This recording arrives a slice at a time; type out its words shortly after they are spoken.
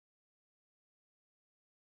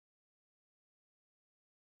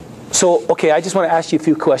So, okay, I just want to ask you a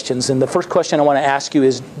few questions. And the first question I want to ask you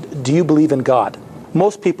is, do you believe in God?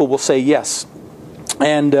 Most people will say yes.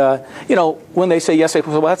 And, you know, when they say yes, I say,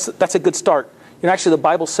 well, that's a good start. You know, actually, the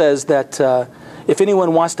Bible says that if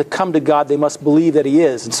anyone wants to come to God, they must believe that He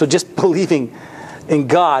is. And so just believing in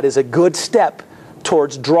God is a good step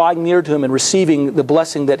towards drawing near to Him and receiving the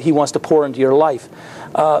blessing that He wants to pour into your life.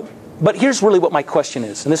 But here's really what my question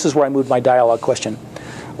is, and this is where I moved my dialogue question.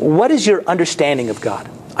 What is your understanding of God?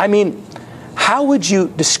 I mean, how would you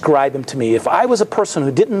describe Him to me? If I was a person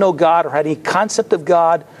who didn't know God or had any concept of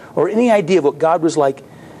God or any idea of what God was like,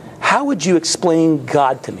 how would you explain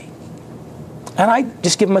God to me? And I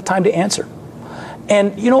just give them a time to answer.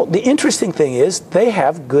 And, you know, the interesting thing is they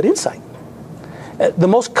have good insight. The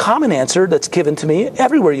most common answer that's given to me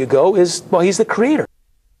everywhere you go is, well, He's the Creator.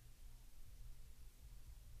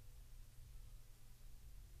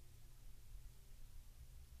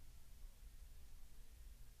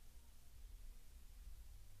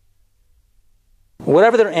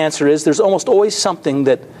 Whatever their answer is, there's almost always something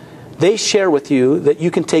that they share with you that you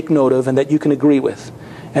can take note of and that you can agree with.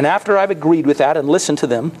 And after I've agreed with that and listened to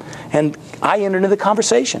them, and I enter into the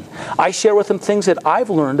conversation, I share with them things that I've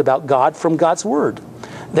learned about God from God's Word.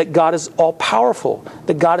 That God is all-powerful,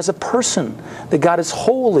 that God is a person, that God is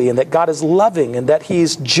holy, and that God is loving, and that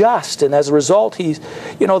He's just, and as a result, He's,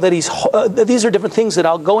 you know, that He's, these are different things that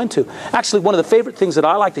I'll go into. Actually, one of the favorite things that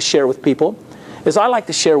I like to share with people is I like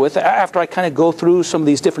to share with, after I kind of go through some of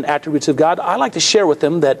these different attributes of God, I like to share with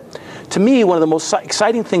them that, to me, one of the most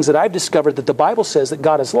exciting things that I've discovered that the Bible says that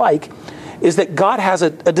God is like, is that God has a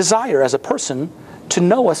desire as a person to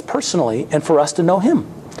know us personally and for us to know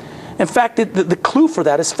Him. In fact, the clue for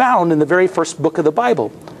that is found in the very first book of the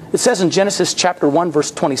Bible. It says in Genesis chapter 1, verse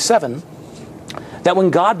 27, that when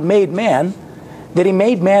God made man, that He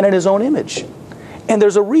made man in His own image. And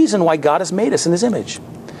there's a reason why God has made us in His image.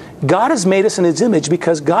 God has made us in His image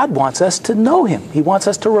because God wants us to know Him. He wants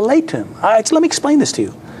us to relate to Him. Let me explain this to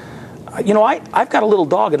you. You know, I've got a little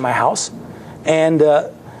dog in my house, and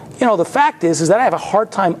you know, the fact is that I have a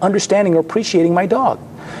hard time understanding or appreciating my dog.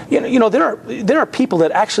 You know, there are people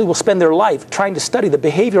that actually will spend their life trying to study the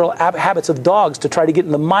behavioral habits of dogs to try to get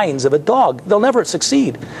in the minds of a dog. They'll never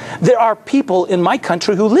succeed. There are people in my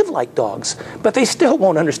country who live like dogs, but they still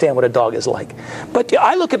won't understand what a dog is like. But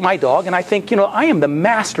I look at my dog and I think, you know, I am the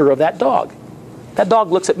master of that dog. That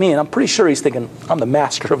dog looks at me and I'm pretty sure he's thinking, I'm the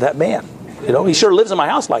master of that man. You know, he sure lives in my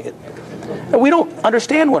house like it. And we don't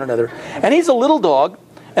understand one another. And he's a little dog,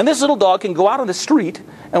 and this little dog can go out on the street,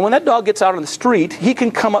 and when that dog gets out on the street, he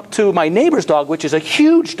can come up to my neighbor's dog, which is a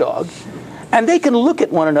huge dog, and they can look at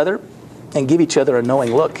one another and give each other a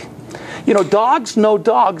knowing look. You know, dogs know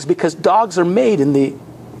dogs because dogs are made in the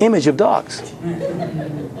image of dogs.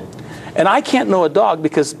 And I can't know a dog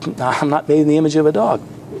because I'm not made in the image of a dog.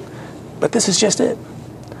 But this is just it.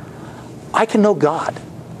 I can know God,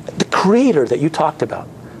 the Creator that you talked about,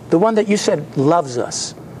 the one that you said loves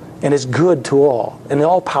us and is good to all and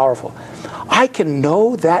all-powerful. I can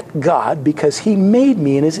know that God because He made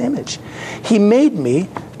me in His image. He made me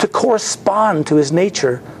to correspond to His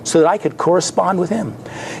nature so that I could correspond with Him.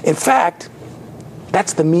 In fact,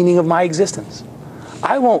 that's the meaning of my existence.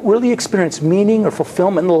 I won't really experience meaning or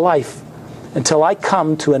fulfillment in life until I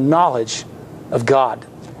come to a knowledge of God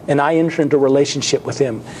and I enter into a relationship with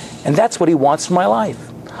Him. And that's what He wants in my life.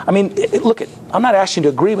 I mean, look, I'm not asking you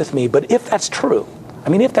to agree with me, but if that's true,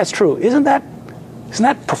 isn't that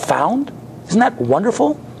profound? Isn't that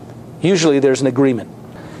wonderful? Usually there's an agreement.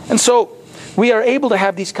 And so we are able to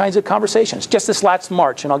have these kinds of conversations. Just this last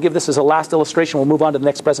March, and I'll give this as a last illustration, we'll move on to the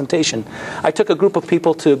next presentation. I took a group of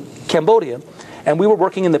people to Cambodia, and we were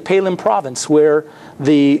working in the Palim province where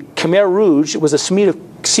the Khmer Rouge was a seat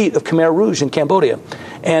of Khmer Rouge in Cambodia.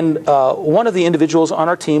 And one of the individuals on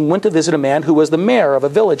our team went to visit a man who was the mayor of a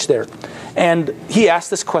village there. And he asked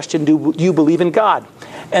this question, do you believe in God?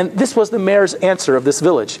 And this was the mayor's answer of this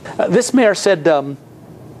village. This mayor said,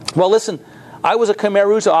 well, listen, I was a Khmer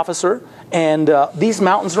Rouge officer, and these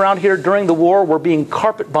mountains around here during the war were being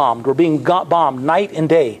carpet bombed, were being bombed night and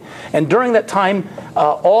day. And during that time,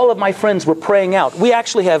 all of my friends were praying out. We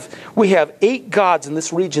have 8 gods in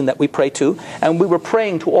this region that we pray to, and we were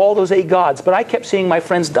praying to all those 8 gods. But I kept seeing my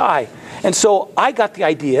friends die. And so I got the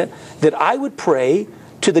idea that I would pray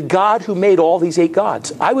to the God who made all these 8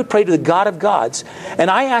 gods. I would pray to the God of gods,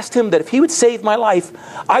 and I asked Him that if He would save my life,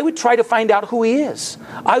 I would try to find out who He is.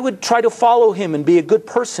 I would try to follow Him and be a good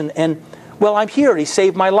person, and, well, I'm here, He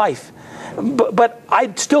saved my life. But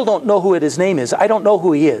I still don't know who His name is. I don't know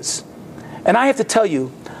who He is. And I have to tell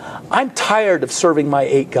you, I'm tired of serving my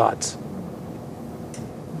 8 gods.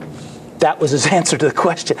 That was his answer to the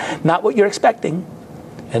question. Not what you're expecting.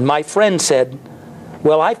 And my friend said,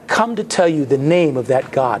 well, I've come to tell you the name of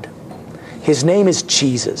that God. His name is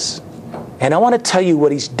Jesus. And I want to tell you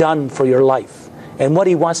what He's done for your life and what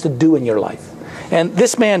He wants to do in your life. And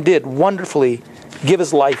this man did wonderfully give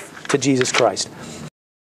his life to Jesus Christ.